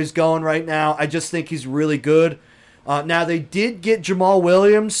know where he's going right now. I just think he's really good. Now, they did get Jamal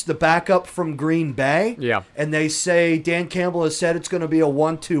Williams, the backup from Green Bay. Yeah. And they say Dan Campbell has said it's going to be a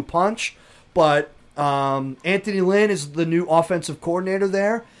 1-2 punch. But Anthony Lynn is the new offensive coordinator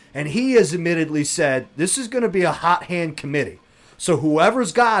there. And he has admittedly said this is going to be a hot hand committee. So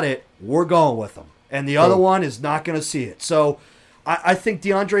whoever's got it, we're going with them. And the other one is not going to see it. So I think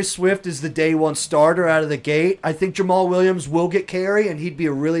DeAndre Swift is the day one starter out of the gate. I think Jamal Williams will get carry, and he'd be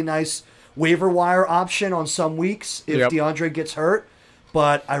a really nice waiver wire option on some weeks if DeAndre gets hurt.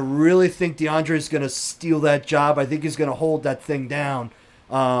 But I really think DeAndre is going to steal that job. I think he's going to hold that thing down.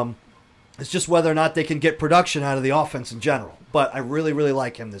 It's just whether or not they can get production out of the offense in general. But I really, really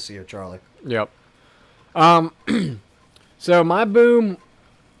like him this year, Charlie. Yep. So my boom,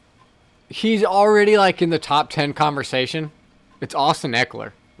 he's already like in the top 10 conversation. It's Austin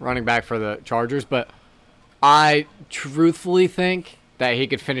Eckler, running back for the Chargers. But I truthfully think that he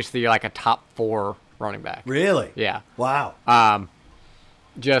could finish the year like a top 4 running back. Really? Yeah. Wow. I've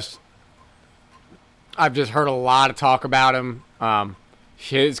just heard a lot of talk about him.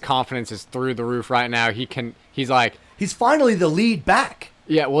 His confidence is through the roof right now. He's finally the lead back.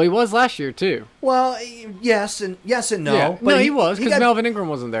 Yeah, well, he was last year too. Well, yes and no. Yeah. But he was because Melvin Ingram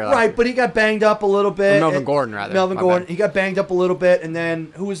wasn't there last year. Right, but he got banged up a little bit. Melvin Gordon, rather. Melvin Gordon. He got banged up a little bit, and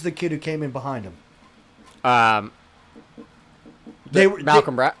then who was the kid who came in behind him? Malcolm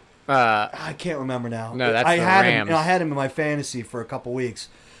Brown. I can't remember now. No, that's I the had Rams. him. I had him in my fantasy for a couple weeks,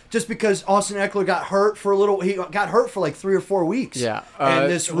 just because Austin Eckler got hurt for a little. He got hurt for like 3 or 4 weeks. Yeah, and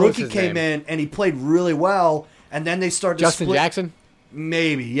this rookie came in and he played really well, and then they started Justin to split. Jackson.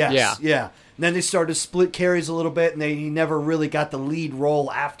 Maybe yes. Yeah. And then they started to split carries a little bit, and he never really got the lead role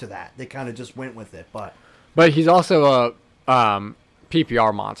after that. They kind of just went with it, but he's also a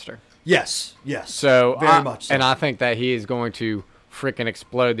PPR monster. Yes. So very much so. And I think that he is going to freaking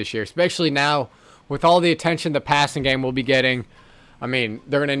explode this year, especially now with all the attention the passing game will be getting. I mean,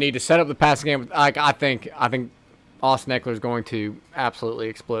 they're going to need to set up the passing game. I think Austin Eckler is going to absolutely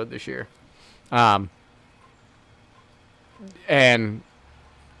explode this year. And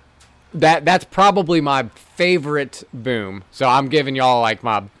that's probably my favorite boom. So I'm giving y'all like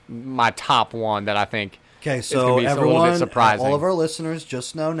my top one that I think. Okay, so is everyone, a little bit surprising. All of our listeners,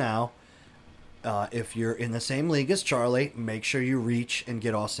 just know now, if you're in the same league as Charlie, make sure you reach and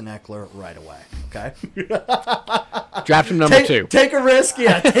get Austin Eckler right away. Okay. Draft him number 2. Take a risk.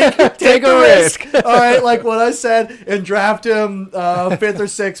 Yeah, take a risk. All right, like what I said, and draft him 5th or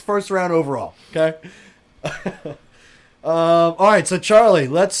 6th, first round overall. Okay. All right, so Charlie,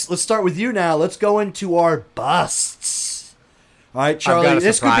 let's start with you now. Let's go into our busts. All right, Charlie, I've got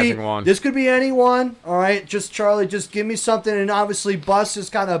a surprising one. This could be anyone. All right, Charlie, just give me something, and obviously, bust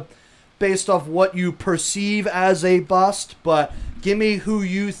is kind of based off what you perceive as a bust, but give me who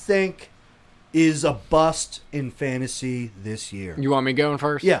you think is a bust in fantasy this year. You want me going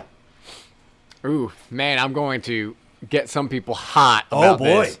first? Yeah. Ooh, man, I'm going to get some people hot about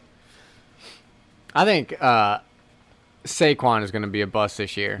this. I think Saquon is going to be a bust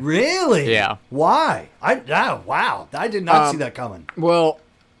this year. Really? Yeah. Why? Wow. I did not see that coming. Well,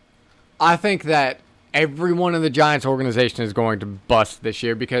 I think that everyone in the Giants organization is going to bust this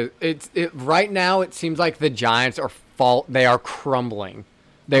year because right now it seems like the Giants they are crumbling.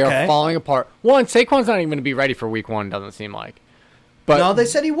 They are falling apart. One, Saquon's not even going to be ready for week 1, doesn't seem like. But no, they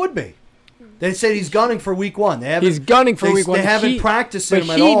said he would be. They said he's gunning for week 1. He's gunning for week 1. They haven't practiced him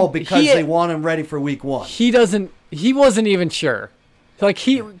at all because they want him ready for week 1. He wasn't even sure. Like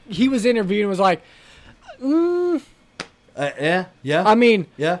he was interviewed and was like, yeah. I mean,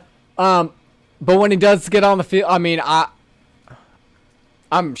 yeah. But when he does get on the field, I mean, I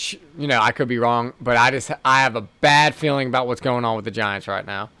could be wrong, but I have a bad feeling about what's going on with the Giants right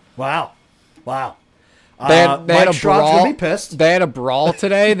now. Wow. They had a brawl. Gonna be pissed. They had a brawl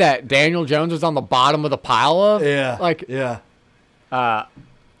today that Daniel Jones was on the bottom of the pile of. Yeah.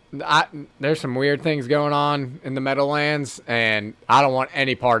 There's some weird things going on in the Meadowlands, and I don't want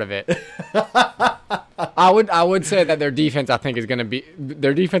any part of it. I would say that their defense, I think, is going to be.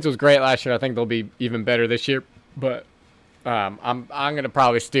 Their defense was great last year. I think they'll be even better this year, but I'm going to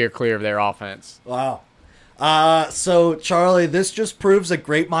probably steer clear of their offense. Wow. So Charlie, this just proves that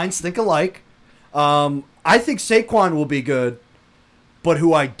great minds think alike. I think Saquon will be good, but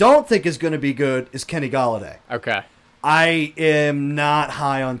who I don't think is going to be good is Kenny Golladay. Okay. I am not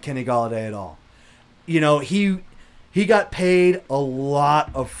high on Kenny Golladay at all. You know, he got paid a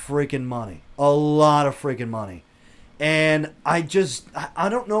lot of freaking money. And I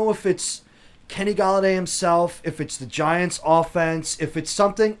don't know if it's Kenny Golladay himself, if it's the Giants offense, if it's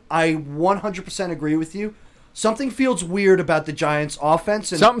something. I 100% agree with you. Something feels weird about the Giants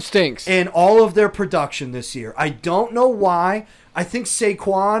offense. And, something stinks. And all of their production this year. I don't know why. I think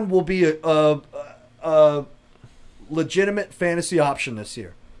Saquon will be a legitimate fantasy option this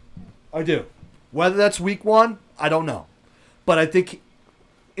year. I do. Whether that's week 1, I don't know. But I think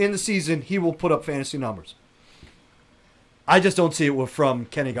in the season, he will put up fantasy numbers. I just don't see it from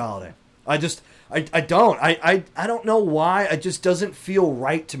Kenny Golladay. I don't. I don't know why. It just doesn't feel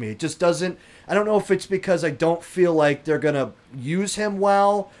right to me. It just doesn't. I don't know if it's because I don't feel like they're going to use him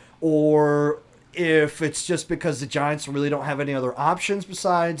well, or if it's just because the Giants really don't have any other options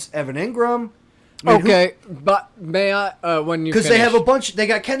besides Evan Ingram. I mean, Okay, but may I, when you because they have finish- a bunch. They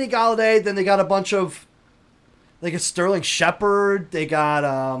got Kenny Galladay, then they got a bunch of. They got Sterling Shepard. They got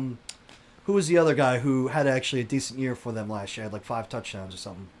who was the other guy who had actually a decent year for them last year? Had like 5 touchdowns or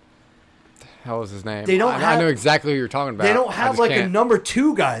something. hell was his name? They don't I have- know exactly who you're talking about. They don't I have just like a can't. number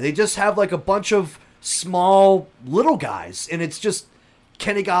 2 guy. They just have like a bunch of small little guys, and it's just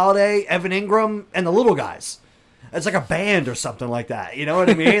Kenny Galladay, Evan Ingram, and the little guys. It's like a band or something like that. You know what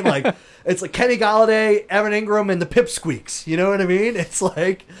I mean? Like it's like Kenny Galladay, Evan Ingram, and the Pipsqueaks. You know what I mean? It's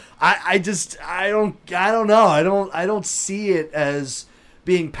like I don't know. I don't see it as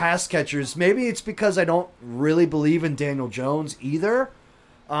being pass catchers. Maybe it's because I don't really believe in Daniel Jones either.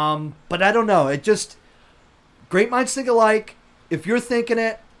 But I don't know. It just great minds think alike. If you're thinking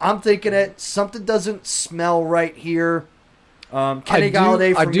it, I'm thinking it. Something doesn't smell right here. Kenny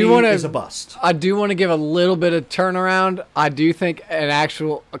Galladay for me is a bust. I do want to give a little bit of turnaround. I do think an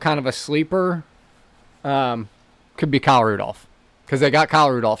actual kind of a sleeper could be Kyle Rudolph, because they got Kyle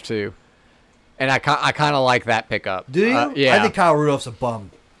Rudolph too, and I kind of like that pickup. Do you? Yeah. I think Kyle Rudolph's a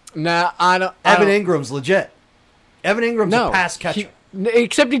bum. Nah, I don't. Evan Ingram's legit. Evan Ingram's a pass catcher.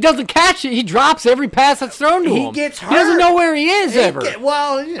 Except he doesn't catch it. He drops every pass that's thrown to him. He gets hurt. He doesn't know where he is ever.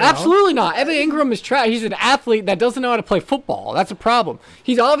 Well, you know. Absolutely not. Evan Ingram is trash. He's an athlete that doesn't know how to play football. That's a problem.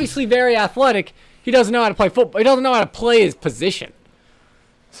 He's obviously very athletic. He doesn't know how to play football. He doesn't know how to play his position.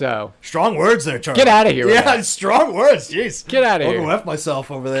 So Strong words there, Charlie. Get outta here with Yeah, that. strong words. Jeez. Get outta I'll here. go F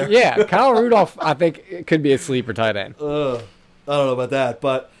myself over there. yeah, Kyle Rudolph, I think it could be a sleeper tight end. I don't know about that,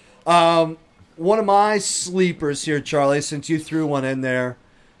 but one of my sleepers here, Charlie, since you threw one in there,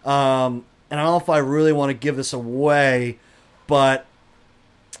 and I don't know if I really want to give this away, but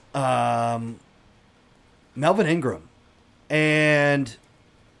Melvin Ingram and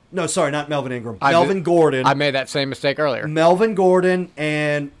no, sorry, not Melvin Ingram. Melvin Gordon. I made that same mistake earlier. Melvin Gordon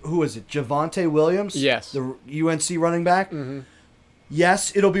and who is it? Javonte Williams? Yes. The UNC running back? Mm-hmm.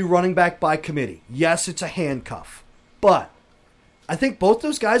 Yes, it'll be running back by committee. Yes, it's a handcuff. But I think both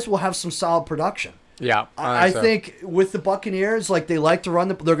those guys will have some solid production. Yeah. I so. think with the Buccaneers, like they like to run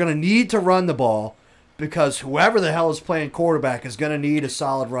they're going to need to run the ball because whoever the hell is playing quarterback is going to need a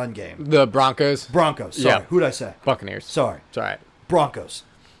solid run game. The Broncos. Broncos. Sorry. Yeah. Who'd I say? Buccaneers. Sorry. It's all right. Broncos.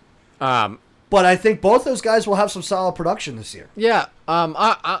 Um, But I think both those guys will have some solid production this year. yeah.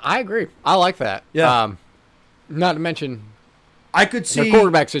 I agree. I like that. Yeah. Not to mention I could the see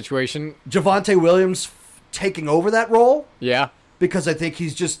quarterback situation. Javonte Williams taking over that role Yeah. because I think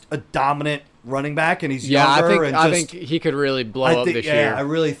he's just a dominant running back and he's Yeah. younger. I and think he could really blow I up think this yeah, year. I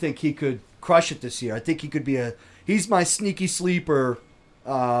really think he could crush it this year. I think he could be he's my sneaky sleeper.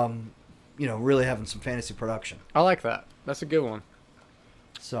 Really having some fantasy production. I like that. That's a good one.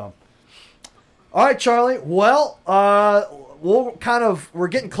 So, all right, Charlie. Well, we're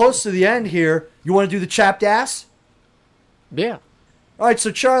getting close to the end here. You want to do the chapped ass? Yeah. All right,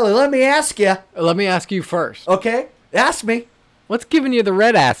 so Charlie, let me ask you. Let me ask you first. Okay, ask me. What's giving you the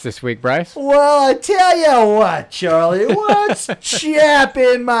red ass this week, Bryce? Well, I tell you what, Charlie. What's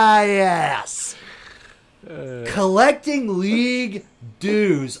chapping my ass? Collecting league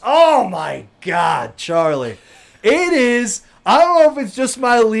dues. Oh my God, Charlie. It is. I don't know if it's just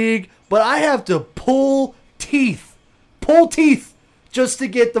my league, but I have to pull teeth just to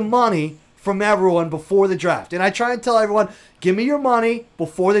get the money from everyone before the draft. And I try and tell everyone, give me your money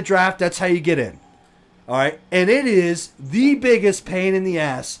before the draft. That's how you get in. All right. And it is the biggest pain in the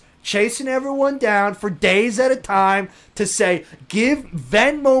ass chasing everyone down for days at a time to say,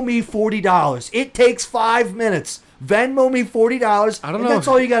 Venmo me $40. It takes 5 minutes. Venmo me $40. I don't and know. That's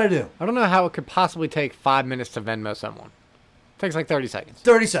all you got to do. I don't know how it could possibly take 5 minutes to Venmo someone. It takes like 30 seconds.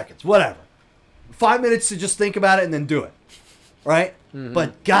 30 seconds, whatever. 5 minutes to just think about it and then do it. Right? Mm-hmm.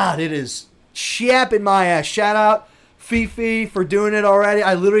 But God, it is chapping my ass. Shout out Fifi for doing it already.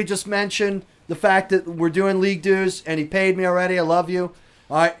 I literally just mentioned the fact that we're doing league dues and he paid me already. I love you.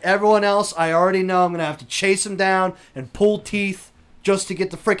 All right, everyone else, I already know I'm going to have to chase him down and pull teeth just to get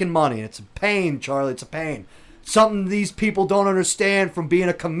the freaking money. It's a pain, Charlie. It's a pain. Something these people don't understand from being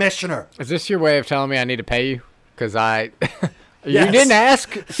a commissioner. Is this your way of telling me I need to pay you? Because you Yes. didn't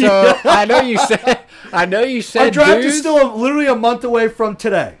ask, so I know you said. Our draft is dues. still literally a month away from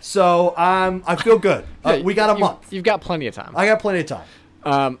today, so I feel good. We got a month. You've got plenty of time. I got plenty of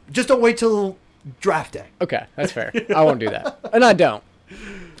time. Just don't wait till draft day. Okay, that's fair. I won't do that, and I don't.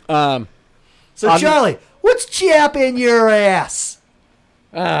 So Charlie, what's chapping your ass?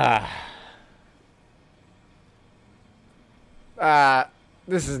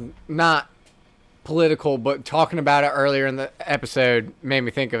 This is not political, but talking about it earlier in the episode made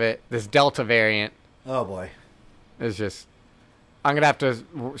me think of it. This Delta variant Oh boy. is just. I'm gonna have to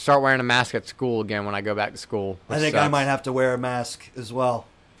start wearing a mask at school again when I go back to school. I think I might have to wear a mask as well.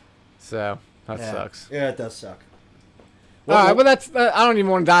 So that sucks. Yeah, it does suck. All right, but that's. I don't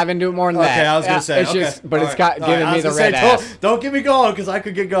even want to dive into it more than that. Okay, I was gonna say. It's okay. just, but All it's right. got given me the red ass. Don't get me going because I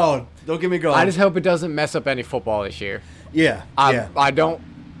could get going. Don't get me going. I just hope it doesn't mess up any football this year. Yeah. I don't.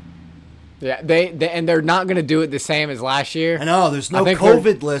 Yeah, they and they're not going to do it the same as last year. I know there's no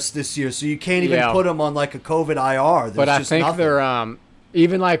COVID list this year, so you can't even put them on like a COVID IR. But I think they're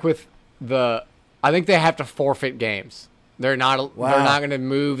even like with the. I think they have to forfeit games. They're not. Wow. They're not going to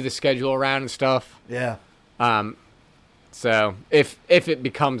move the schedule around and stuff. Yeah. So if it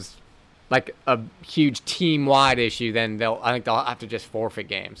becomes like a huge team wide issue, then I think they'll have to just forfeit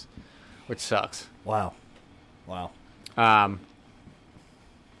games, which sucks. Wow.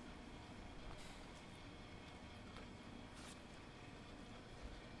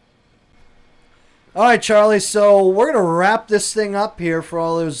 All right, Charlie, so we're going to wrap this thing up here for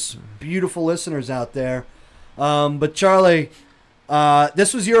all those beautiful listeners out there. But, Charlie,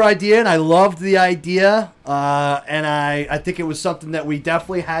 this was your idea, and I loved the idea, and I think it was something that we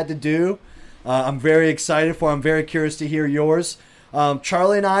definitely had to do. I'm very excited for it. I'm very curious to hear yours.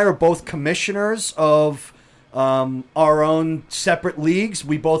 Charlie and I are both commissioners of our own separate leagues.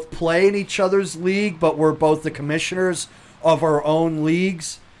 We both play in each other's league, but we're both the commissioners of our own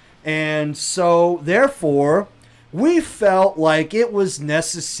leagues. And so, therefore, we felt like it was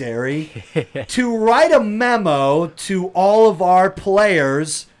necessary to write a memo to all of our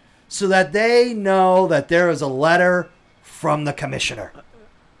players so that they know that there is a letter from the commissioner.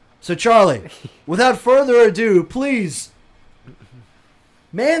 So, Charlie, without further ado, please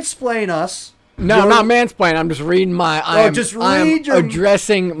mansplain us. No, I'm not mansplaining. I'm just reading my.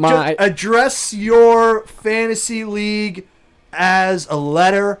 Address your fantasy league as a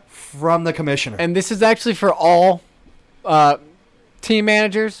letter from the commissioner. And this is actually for all team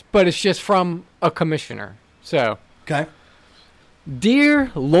managers, but it's just from a commissioner. So, okay.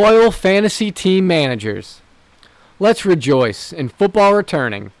 Dear loyal fantasy team managers, let's rejoice in football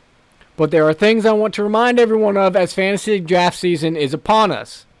returning. But there are things I want to remind everyone of as fantasy draft season is upon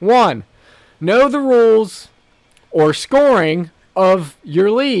us. 1. Know the rules or scoring of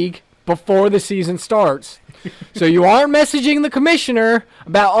your league before the season starts. So you aren't messaging the commissioner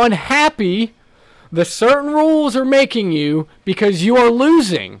about unhappy the certain rules are making you because you are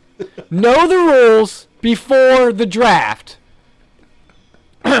losing. Know the rules before the draft.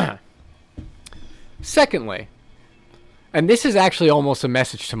 Secondly, and this is actually almost a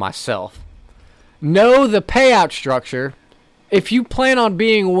message to myself, know the payout structure. If you plan on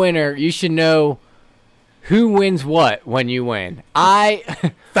being a winner, you should know who wins what when you win.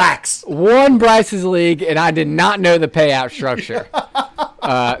 Facts. Won Bryce's league, and I did not know the payout structure.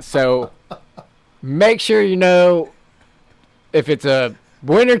 So make sure you know if it's a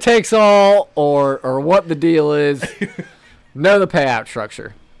winner takes all or what the deal is. Know the payout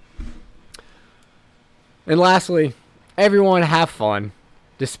structure. And lastly, everyone have fun,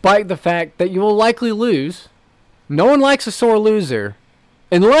 despite the fact that you will likely lose. No one likes a sore loser.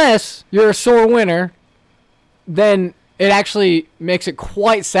 Unless you're a sore winner, then it actually makes it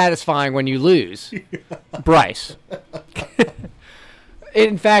quite satisfying when you lose. Bryce.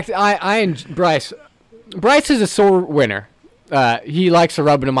 In fact, Bryce is a sore winner. He likes to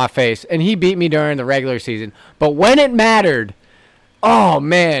rub it in my face, and he beat me during the regular season. But when it mattered, oh,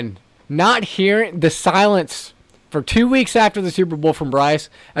 man, not hearing the silence for 2 weeks after the Super Bowl from Bryce,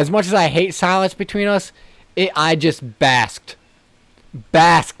 as much as I hate silence between us, I just basked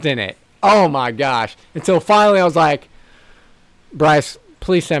in it. Oh, my gosh. Until finally I was like, Bryce,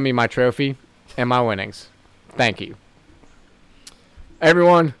 please send me my trophy and my winnings. Thank you.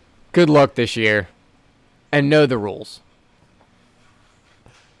 Everyone, good luck this year. And know the rules.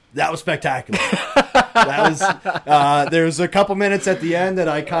 That was spectacular. There's a couple minutes at the end that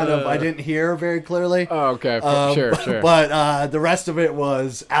I didn't hear very clearly. Oh, okay. Sure. But the rest of it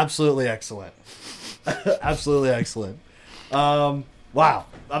was absolutely excellent. Absolutely excellent. Wow.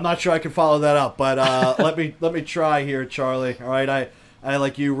 I'm not sure I can follow that up, but let me try here, Charlie. All right, I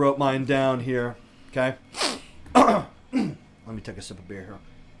like you wrote mine down here. Okay. Let me take a sip of beer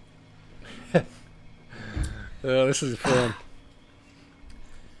here. Oh, this is fun.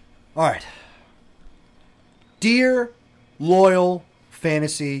 All right. Dear loyal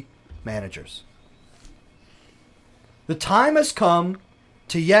fantasy managers, the time has come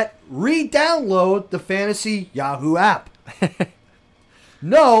to yet re-download the Fantasy Yahoo app.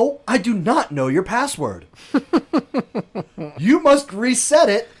 No, I do not know your password. You must reset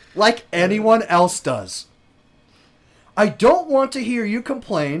it like anyone else does. I don't want to hear you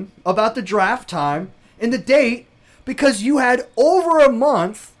complain about the draft time and the date because you had over a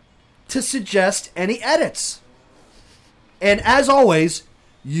month to suggest any edits. And as always,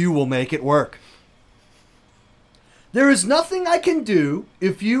 you will make it work. There is nothing I can do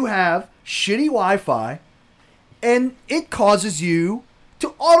if you have shitty Wi-Fi and it causes you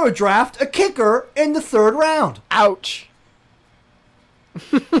to auto-draft a kicker in the third round. Ouch.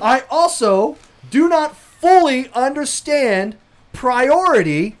 I also do not fully understand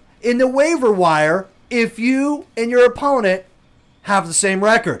priority in the waiver wire if you and your opponent have the same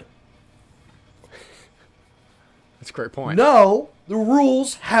record. That's a great point. No, the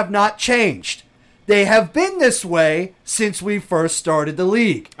rules have not changed. They have been this way since we first started the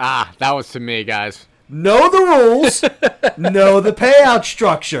league. Ah, that was to me, guys. Know the rules, know the payout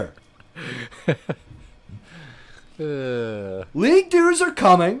structure. League dues are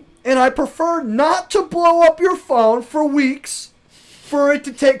coming, and I prefer not to blow up your phone for weeks for it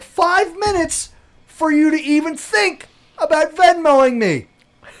to take 5 minutes for you to even think about Venmoing me.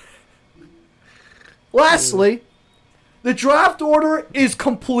 Lastly, the draft order is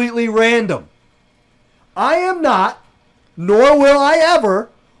completely random. I am not, nor will I ever,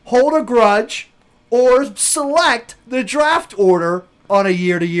 hold a grudge or select the draft order on a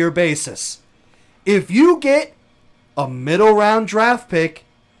year-to-year basis. If you get a middle round draft pick,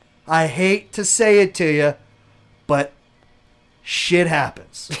 I hate to say it to you, but shit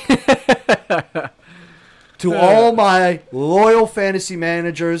happens. To all my loyal fantasy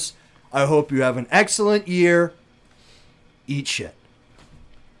managers, I hope you have an excellent year. Eat shit.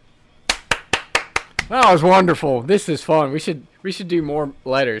 That was wonderful. This is fun. We should do more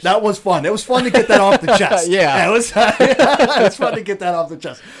letters. That was fun. It was fun to get that off the chest. Yeah. It was fun to get that off the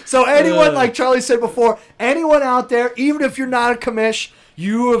chest. So anyone, like Charlie said before, anyone out there, even if you're not a commish,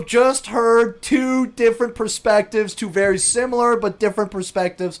 you have just heard two different perspectives, two very similar but different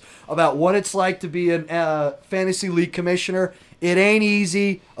perspectives about what it's like to be a fantasy league commissioner. It ain't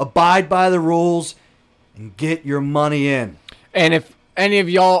easy. Abide by the rules and get your money in. And if any of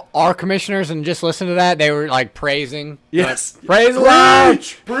y'all are commissioners and just listen to that, they were like praising. Yes. Praise the Lord.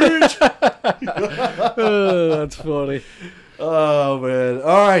 Preach. That's funny. Oh, man.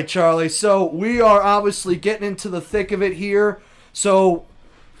 All right, Charlie. So we are obviously getting into the thick of it here. So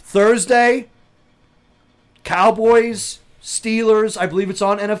Thursday, Cowboys, Steelers. I believe it's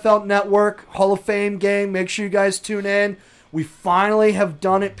on NFL Network. Hall of Fame game. Make sure you guys tune in. We finally have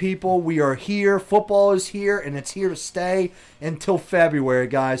done it, people. We are here. Football is here, and it's here to stay until February,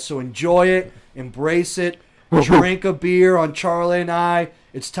 guys. So enjoy it. Embrace it. Drink a beer on Charlie and I.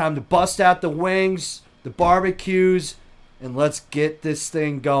 It's time to bust out the wings, the barbecues, and let's get this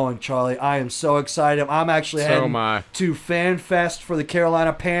thing going, Charlie. I am so excited. I'm actually heading to Fan Fest for the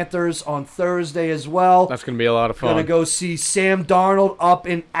Carolina Panthers on Thursday as well. That's going to be a lot of fun. Going to go see Sam Darnold up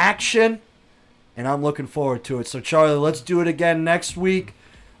in action. And I'm looking forward to it. So, Charlie, let's do it again next week.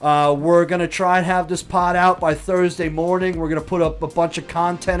 We're going to try and have this pod out by Thursday morning. We're going to put up a bunch of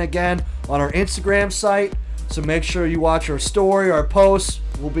content again on our Instagram site. So make sure you watch our story, our posts.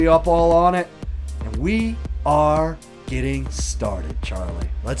 We'll be up all on it. And we are getting started, Charlie.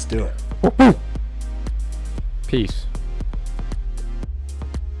 Let's do it. Peace.